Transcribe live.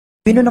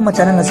ಇನ್ನು ನಮ್ಮ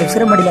ಚಾನೆಲ್ನ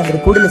ಸಬ್ಸ್ಕ್ರೈಬ್ ಮಾಡಿಲ್ಲ ಅಂದ್ರೆ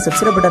ಕೂಡಲೇ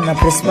ಸಬ್ಸ್ಕ್ರೈಬ್ ಬಟನ್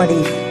ಪ್ರೆಸ್ ಮಾಡಿ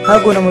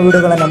ಹಾಗೂ ನಮ್ಮ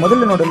ವಿಡಿಯೋಗಳನ್ನು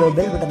ಮೊದಲು ನೋಡಲು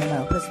ಬೆಲ್ ಬಟನ್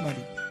ಪ್ರೆಸ್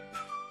ಮಾಡಿ.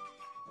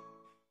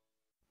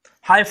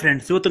 ಹಾಯ್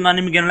ಫ್ರೆಂಡ್ಸ್, ಇವತ್ತು ನಾನು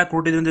ನಿಮಗೆ ಏನೆಲ್ಲ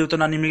ಕೊಟ್ಟಿದ್ದೀನಿ. ಇವತ್ತು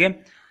ನಾನು ನಿಮಗೆ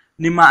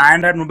ನಿಮ್ಮ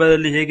ಆಂಡ್ರಾಯ್ಡ್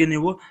ಮೊಬೈಲಲ್ಲಿ ಹೇಗೆ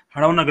ನೀವು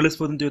ಹಣವನ್ನು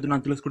ಗಳಿಸಬಹುದು ಅಂತ ಇವತ್ತು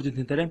ನಾನು ತಿಳಿಸ್ಕೊಡ್ತೀನಿ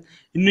ಸ್ನೇಹಿತರೆ.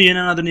 ಇನ್ನು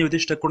ಏನಾದರೂ ನೀವು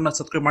ಇದಿಷ್ಟು ಅಕೌಂಟ್ನ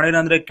ಸಬ್ಸ್ಕ್ರೈಬ್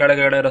ಮಾಡಿಲ್ಲ ಅಂದ್ರೆ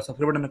ಕೆಳಗಡೆ ಇರೋ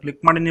ಸಬ್ಸ್ಕ್ರೈಬ್ ಬಟನ್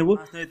ಕ್ಲಿಕ್ ಮಾಡಿ ನೀವು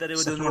ಸ್ನೇಹಿತರೆ.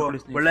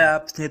 ಒಳ್ಳೆ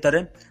ಆ್ಯಪ್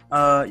ಸ್ನೇಹಿತರೆ,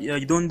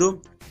 ಇದೊಂದು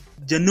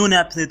ಜೆನ್ಯೂನ್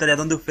ಆ್ಯಪ್ ಸ್ನೇಹಿತರೆ,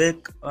 ಅದೊಂದು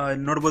ಫೇಕ್.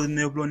 ನೋಡ್ಬೋದು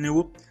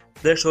ನೀವು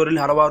ಪ್ಲೇ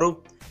ಸ್ಟೋರಲ್ಲಿ ಹಲವಾರು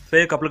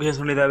ಫೇಕ್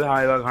ಅಪ್ಲಿಕೇಶನ್ ಇದಾವೆ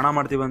ಇವಾಗ ಹಣ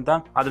ಮಾಡ್ತೀವಿ ಅಂತ.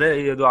 ಆದ್ರೆ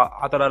ಇದು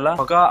ಆತರ ಅಲ್ಲ,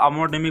 ಪಕ್ಕ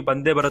ಅಮೌಂಟ್ ನಿಮಗೆ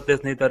ಬಂದೇ ಬರುತ್ತೆ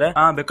ಸ್ನೇಹಿತರೆ.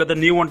 ಬೇಕಾದ್ರೆ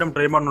ನೀವು ಒನ್ ಟೈಮ್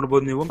ಟ್ರೈ ಮಾಡಿ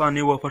ನೋಡ್ಬೋದು.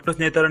 ನೀವು ಫಸ್ಟ್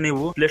ಸ್ನೇಹಿತರೆ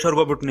ನೀವು ಪ್ಲೇ ಸ್ಟೋರ್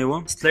ಹೋಗ್ಬಿಟ್ಟು ನೀವು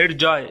slide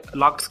Joy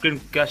lock screen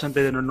cash ಅಂತ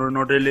ಇದೆ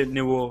ನೋಡ್ರಿ. ಇಲ್ಲಿ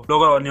ನೀವು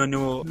ಲೋಗೋ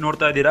ನೀವು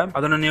ನೋಡ್ತಾ ಇದ್ದೀರಾ,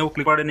 ಅದನ್ನ ನೀವು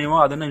ಕ್ಲಿಕ್ ಮಾಡಿ ನೀವು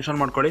ಅದನ್ನ ಇನ್ಸ್ಟಾಲ್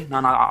ಮಾಡ್ಕೊಳ್ಳಿ.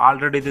 ನಾನು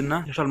ಆಲ್ರೆಡಿ ಇದನ್ನ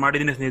ಇನ್ಸ್ಟಾಲ್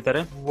ಮಾಡಿದ್ದೀನಿ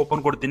ಸ್ನೇಹಿತರೆ.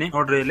 ಓಪನ್ ಕೊಡ್ತೀನಿ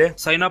ನೋಡ್ರಿ. ಇಲ್ಲಿ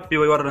ಸೈನ್ ಅಪ್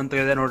ಯುವರ್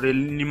ಅಂತ ಇದೆ ನೋಡ್ರಿ.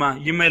 ಇಲ್ಲಿ ನಿಮ್ಮ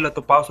ಇಮೇಲ್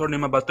ಅಥವಾ ಪಾಸ್ವರ್ಡ್,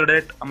 ನಿಮ್ಮ ಬರ್ತ್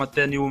ಡೇಟ್,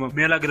 ಮತ್ತೆ ನೀವು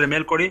ಮೇಲ್ ಆಗಿದ್ರೆ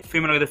ಮೇಲ್ ಕೊಡಿ,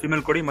 ಫಿಮೇಲ್ ಆಗಿದ್ರೆ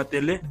ಫಿಮೇಲ್ ಕೊಡಿ, ಮತ್ತೆ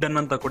ಇಲ್ಲಿ ಡನ್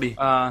ಅಂತ ಕೊಡಿ.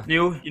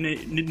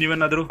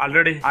 ನೀವೇನಾದ್ರೂ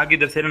ಆಲ್ರೆಡಿ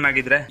ಆಗಿದ್ರೆ ಸೇರನ್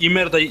ಆಗಿದ್ರೆ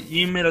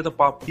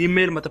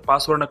ಇಮೇಲ್ ಮತ್ತೆ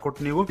ಪಾಸ್ವರ್ಡ್ ನ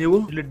ಕೊಟ್ಟು ನೀವು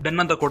ಇಲ್ಲಿ ಡನ್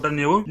ಅಂತ ಕೊಟ್ಟರೆ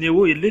ನೀವು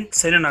ಇಲ್ಲಿ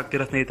ಸೈನ್ ಇನ್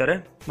ಆಗ್ತೀರಾ ಸ್ನೇಹಿತರೆ.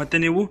 ಮತ್ತೆ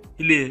ನೀವು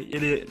ಇಲ್ಲಿ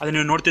ಅದನ್ನ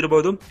ನೀವು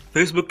ನೋಡ್ತಿರಬಹುದು,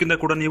 ಫೇಸ್ಬುಕ್ ಇಂದ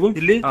ಕೂಡ ನೀವು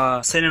ಇಲ್ಲಿ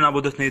ಸೈನ್ ಇನ್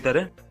ಆಗಬಹುದು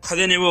ಸ್ನೇಹಿತರೆ.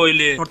 ಅದೇ ನೀವು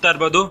ಇಲ್ಲಿ ನೋಡ್ತಾ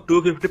ಇರಬಹುದು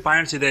 250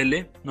 ಪಾಯಿಂಟ್ಸ್ ಇದೆ ಇಲ್ಲಿ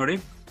ನೋಡಿ.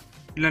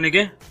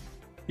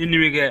 ಇಲ್ಲಿ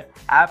ನಿಮಗೆ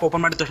ಆಪ್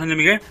ಓಪನ್ ಮಾಡಿದ ತಕ್ಷಣ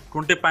ನಿಮಗೆ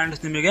 20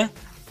 ಪಾಯಿಂಟ್ಸ್ ನಿಮಗೆ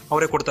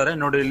ಅವರೇ ಕೊಡ್ತಾರೆ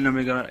ನೋಡಿ.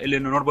 ಇಲ್ಲಿ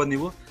ನೋಡ್ಬೋದು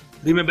ನೀವು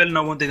ರಿಮೇಬಲ್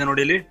ನಾವು ಅಂತ ಇದೆ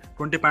ನೋಡಿ. ಇಲ್ಲಿ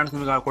 20 ಪಾಯಿಂಟ್ಸ್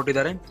ನಿಮಗೆ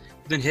ಕೊಟ್ಟಿದ್ದಾರೆ.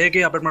 ಇದನ್ನು ಹೇಗೆ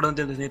ಅಪ್ಡೇಟ್ ಮಾಡೋದು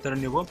ಅಂತ ಸ್ನೇಹಿತರೆ,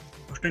 ನೀವು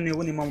ಫಸ್ಟ್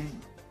ನೀವು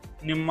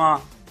ನಿಮ್ಮ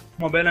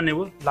ಮೊಬೈಲನ್ನು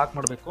ನೀವು ಲಾಕ್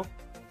ಮಾಡಬೇಕು.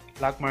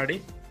 ಲಾಕ್ ಮಾಡಿ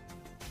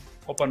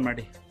ಓಪನ್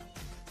ಮಾಡಿ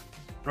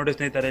ನೋಡಿ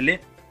ಸ್ನೇಹಿತರೆ.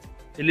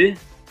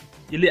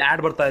 ಇಲ್ಲಿ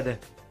ಆ್ಯಡ್ ಬರ್ತಾ ಇದೆ.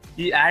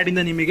 ಈ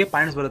ಆ್ಯಡಿಂದ ನಿಮಗೆ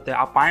ಪಾಯಿಂಟ್ಸ್ ಬರುತ್ತೆ.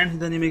 ಆ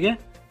ಪಾಯಿಂಟ್ಸಿಂದ ನಿಮಗೆ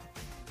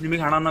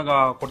ಹಣನ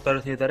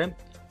ಕೊಡ್ತಾರೆ ಸ್ನೇಹಿತರೆ.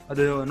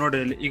 ಅದು ನೋಡಿ,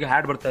 ಇಲ್ಲಿ ಈಗ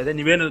ಆ್ಯಡ್ ಬರ್ತಾ ಇದೆ.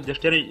 ನೀವೇನು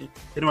ಜಸ್ಟ್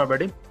ಏನು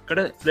ಮಾಡಬೇಡಿ,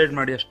 ಕಡೆ ಸ್ಲೈಡ್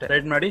ಮಾಡಿ ಅಷ್ಟೇ.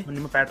 ಸ್ಲೈಡ್ ಮಾಡಿ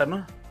ನಿಮ್ಮ ಪ್ಯಾಟರ್ನ್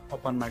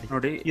ಓಪನ್ ಮಾಡಿ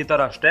ನೋಡಿ. ಈ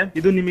ತರ ಅಷ್ಟೇ.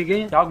 ಇದು ನಿಮಗೆ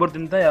ಯಾವಾಗ ಬರುತ್ತೆ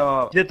ಅಂತ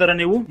ಇದೇ ತರ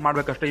ನೀವು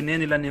ಮಾಡ್ಬೇಕಷ್ಟೇ,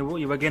 ಇನ್ನೇನಿಲ್ಲ. ನೀವು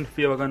ಇವಾಗೇನು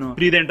ಫ್ರೀ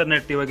ಇದೆ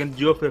ಇಂಟರ್ನೆಟ್, ಇವಾಗೇನು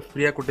ಜಿಯೋ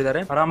ಫ್ರೀ ಆಗಿ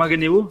ಕೊಟ್ಟಿದ್ದಾರೆ. ಆರಾಮಾಗಿ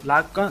ನೀವು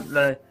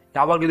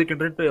ಯಾವಾಗ ಇದಕ್ಕೆ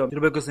ಇಂಟರ್ನೆಟ್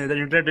ಇರಬೇಕು ಸ್ನೇಹಿತರೆ.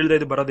 ಇಂಟರ್ನೆಟ್ ಇಲ್ಲದೆ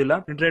ಇದು ಬರೋದಿಲ್ಲ.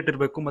 ಇಂಟರ್ನೆಟ್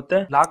ಇರಬೇಕು, ಮತ್ತೆ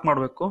ಲಾಕ್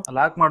ಮಾಡಬೇಕು.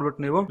 ಲಾಕ್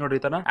ಮಾಡ್ಬಿಟ್ಟು ನೀವು ನೋಡಿ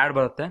ಈ ತರ ಆಡ್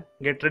ಬರುತ್ತೆ.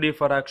 ಗೆಟ್ ರೆಡಿ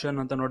ಫಾರ್ ಆಕ್ಷನ್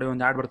ಅಂತ ನೋಡಿ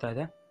ಒಂದು ಆಡ್ ಬರ್ತಾ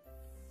ಇದೆ.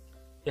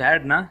 ಈ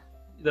ಆಡ್ ನ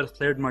ಇದರ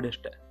ಸ್ಲೈಡ್ ಮಾಡಿ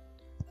ಅಷ್ಟೇ.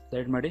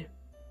 ಸ್ಲೈಡ್ ಮಾಡಿ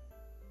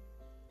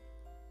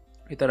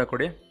ಈ ತರ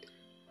ಕೊಡಿ.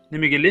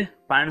 ನಿಮಗೆ ಇಲ್ಲಿ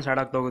ಪಾಯಿಂಟ್ಸ್ ಆಡ್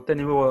ಆಗ್ತಾ ಹೋಗುತ್ತೆ.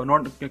 ನೀವು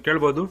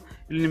ಕೇಳ್ಬೋದು,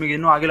 ಇಲ್ಲಿ ನಿಮಗೆ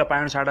ಇನ್ನೂ ಆಗಿಲ್ಲ,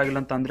 ಪಾಯಿಂಟ್ಸ್ ಆಡ್ ಆಗಿಲ್ಲ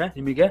ಅಂತ ಅಂದ್ರೆ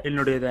ನಿಮಗೆ ಇಲ್ಲಿ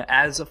ನೋಡಿ ಇದೆ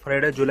as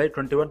Friday July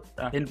 21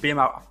 10 PM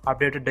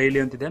updated daily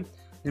ಅಂತಿದೆ.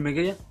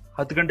 ನಿಮಗೆ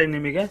 10 ಗಂಟೆಗೆ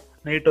ನಿಮಗೆ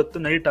ನೈಟ್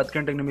 10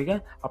 ಗಂಟೆಗೆ ನಿಮಗೆ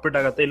ಅಪ್ಡೇಟ್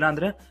ಆಗುತ್ತೆ. ಇಲ್ಲ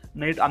ಅಂದ್ರೆ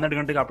ನೈಟ್ 12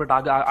 ಗಂಟೆಗೆ ಅಪ್ಡೇಟ್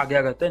ಆಗೇ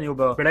ಆಗುತ್ತೆ. ನೀವು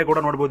ಬೆಳೆ ಕೂಡ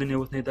ನೋಡ್ಬೋದು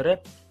ನೀವು ಸ್ನೇಹಿತರೆ.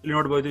 ಇಲ್ಲಿ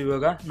ನೋಡ್ಬೋದು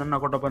ಇವಾಗ ನನ್ನ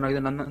ಅಕೌಂಟ್ ಓಪನ್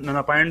ಆಗಿದೆ. ನನ್ನ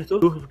ಪಾಯಿಂಟ್ಸ್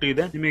 250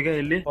 ಇದೆ. ನಿಮಗೆ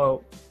ಇಲ್ಲಿ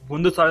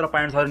 1000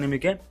 ಪಾಯಿಂಟ್ಸ್ ಆದ್ರೆ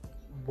ನಿಮಗೆ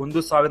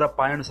 1000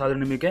 ಪಾಯಿಂಟ್ಸ್ ಆದ್ರೆ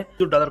ನಿಮಗೆ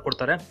 $2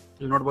 ಕೊಡ್ತಾರೆ.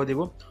 ಇಲ್ಲಿ ನೋಡ್ಬೋದು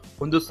ನೀವು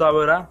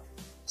 1000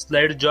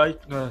 slide Joy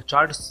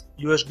charts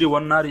USD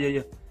 1 hour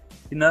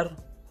inner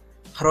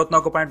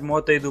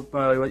 64.35.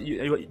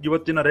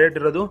 ಇವತ್ತಿನ ರೇಟ್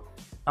ಇರೋದು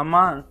ನಮ್ಮ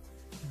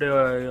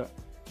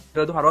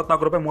ಇರೋದು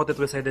 64 ರೂಪಾಯಿ 35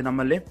 ಪೈಸೆ ಇದೆ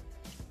ನಮ್ಮಲ್ಲಿ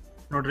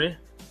ನೋಡ್ರಿ.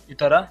 ಈ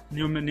ತರ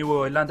ನೀವು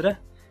ಇಲ್ಲಾಂದ್ರೆ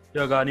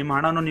ಇವಾಗ ನಿಮ್ಮ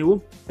ಹಣನು ನೀವು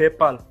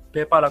ಪೇಪಾಲ್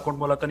ಅಕೌಂಟ್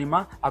ಮೂಲಕ ನಿಮ್ಮ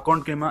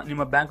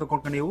ಬ್ಯಾಂಕ್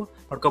ಅಕೌಂಟ್ಗೆ ನೀವು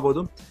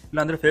ಪಡ್ಕೋಬಹುದು.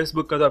 ಇಲ್ಲಾಂದ್ರೆ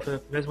ಫೇಸ್ಬುಕ್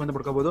ಅಂತ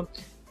ಪಡ್ಕೋಬಹುದು.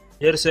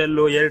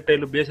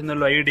 ಏರ್ಟೆಲ್,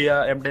 BSNL, ಐಡಿಯಾ,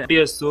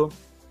 MTS,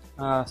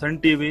 ಸನ್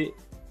ಟಿವಿ,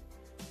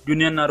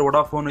 ಯೂನಿಯನ್ ಆರ್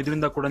ವೊಡಾಫೋನ್,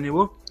 ಇದರಿಂದ ಕೂಡ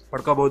ನೀವು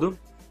ಪಡ್ಕೋಬಹುದು.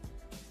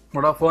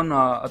 ವೊಡಾಫೋನ್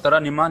ಆ ತರ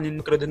ನಿಮ್ಮ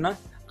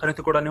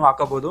ಕನೆಕ್ಟ್ ಕೂಡ ನೀವು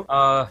ಹಾಕಬಹುದು.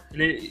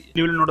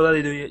 ನೀವು ನೋಡೋದು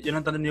ಇದು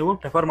ಏನಂತಂದ್ರೆ ನೀವು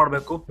ರೆಫರ್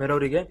ಮಾಡಬೇಕು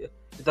ಬೇರೆಯವರಿಗೆ.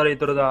 ಈ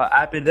ತರದ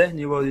ಆಪ್ ಇದೆ.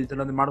 ನೀವು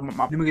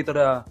ನಿಮಗೆ ಈ ತರ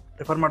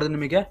ರೆಫರ್ ಮಾಡಿದ್ರೆ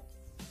ನಿಮಗೆ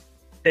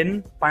 10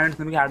 ಪಾಯಿಂಟ್ಸ್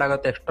ನಿಮಗೆ ಆಡ್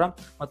ಆಗುತ್ತೆ ಎಕ್ಸ್ಟ್ರಾ.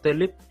 ಮತ್ತೆ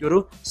ಇಲ್ಲಿ ಇವರು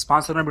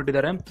ಸ್ಪಾನ್ಸರ್ನ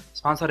ಬಿಟ್ಟಿದ್ದಾರೆ.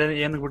 ಸ್ಪಾನ್ಸರ್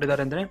ಏನು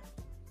ಬಿಟ್ಟಿದ್ದಾರೆ ಅಂದ್ರೆ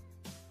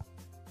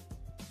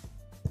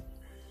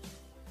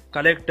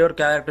ಕಲೆಕ್ಟರ್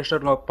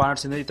ಕ್ಯಾರೆಕ್ಟರ್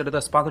ಪಾರ್ಟ್ಸ್ ಇಂದ ಈ ತರದ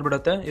ಸ್ಪಾನ್ಸರ್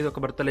ಬಿಡುತ್ತೆ. ಇದಕ್ಕೆ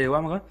ಬರ್ತಲ್ಲ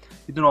ಇವಾಗ.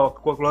 ಇದನ್ನು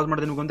ಕ್ಲೋಸ್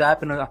ಮಾಡಿದ್ರೆ ನಿಮಗೆ ಒಂದು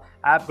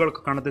ಆ್ಯಪ್ಗಳು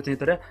ಕಾಣುತ್ತೆ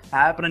ಸ್ನೇಹಿತರೆ.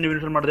 ಆ್ಯಪ್ನ ನೀವು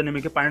ಇನ್ಸ್ಟಾಲ್ ಮಾಡಿದ್ರೆ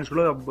ನಿಮಗೆ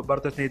ಪಾಯಿಂಟ್ಸ್ಗಳು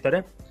ಬರುತ್ತೆ ಸ್ನೇಹಿತರೆ.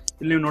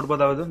 ಇಲ್ಲಿ ನೀವು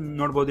ನೋಡ್ಬೋದು.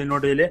 ಇಲ್ಲಿ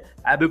ನೋಡಿ, ಇಲ್ಲಿ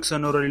ಆಬಿಕ್ಸ್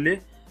ಅನ್ನೋರು ಇಲ್ಲಿ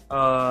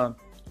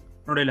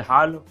ನೋಡಿ, ಇಲ್ಲಿ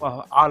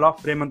ಹಾಲ್ ಆಫ್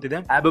ಫ್ರೇಮ್ ಅಂತಿದೆ.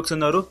 ಆಬಿಕ್ಸ್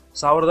ಅನ್ನೋರು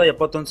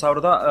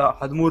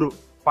 71,013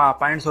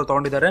 ಪಾಯಿಂಟ್ಸ್ ಅವ್ರು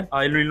ತಗೊಂಡಿದ್ದಾರೆ.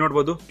 ಇಲ್ಲಿ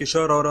ನೋಡ್ಬೋದು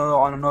ಕಿಶೋರ್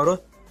ಅನ್ನೋರು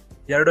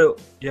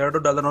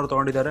 $2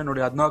 ತಗೊಂಡಿದ್ದಾರೆ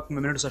ನೋಡಿ. 14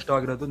 ಮಿನಿಟ್ಸ್ ಅಷ್ಟು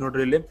ಆಗಿರೋದು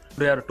ನೋಡ್ರಿ. ಇಲ್ಲಿ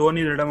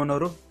ಟೋನಿ ರಿಡಮ್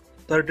ಅನ್ನೋರು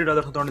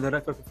 $30 ತಗೊಂಡಿದ್ದಾರೆ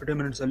 50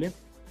 ಮಿನಿಟ್ಸ್ ಅಲ್ಲಿ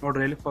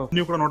ನೋಡ್ರಿ. ಇಲ್ಲಿ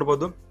ನೀವು ಕೂಡ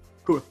ನೋಡ್ಬೋದು.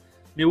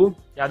 ನೀವು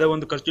ಯಾವುದೇ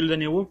ಒಂದು ಖರ್ಚಿಲ್ಲದೆ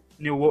ನೀವು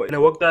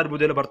ಹೋಗ್ತಾ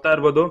ಇರ್ಬೋದು, ಇಲ್ಲ ಬರ್ತಾ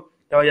ಇರ್ಬೋದು.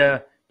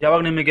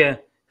 ಯಾವಾಗ ನಿಮಗೆ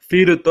ಫ್ರೀ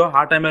ಇರುತ್ತೋ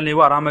ಆ ಟೈಮಲ್ಲಿ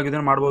ನೀವು ಆರಾಮಾಗಿ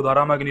ಇದನ್ನ ಮಾಡ್ಬೋದು.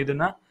 ಆರಾಮಾಗಿ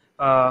ಇದನ್ನ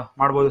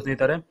ಮಾಡ್ಬೋದು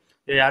ಸ್ನೇಹಿತರೆ.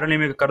 ಯಾರು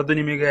ನಿಮಗೆ ಕರೆದು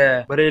ನಿಮಗೆ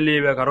ಬರೀ ಇಲ್ಲಿ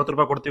ಇವಾಗ 60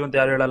 ರೂಪಾಯಿ ಕೊಡ್ತೀವಿ ಅಂತ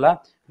ಯಾರು ಹೇಳಲ್ಲ.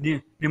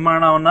 ನಿಮ್ಮ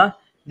ಹಣವನ್ನ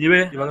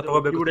ನೀವೇ ಇವಾಗ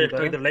ತಗೋಬೇಕು.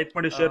 ಲೈಕ್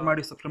ಮಾಡಿ, ಶೇರ್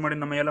ಮಾಡಿ, ಸಬ್ಸ್ಕ್ರೈಬ್ ಮಾಡಿ.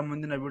 ನಮ್ಮ ಎಲ್ಲ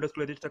ಮುಂದಿನ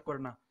ವಿಡಿಯೋಸ್ಗಳು ಇಷ್ಟ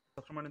ಕೊಡೋಣ.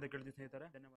 ಸಬ್ಸ್ಕ್ರೈಬ್ ಮಾಡಿ ಅಂತ ಕೇಳ್ತೀವಿ ಸ್ನೇಹಿತರೆ. ಧನ್ಯವಾದ.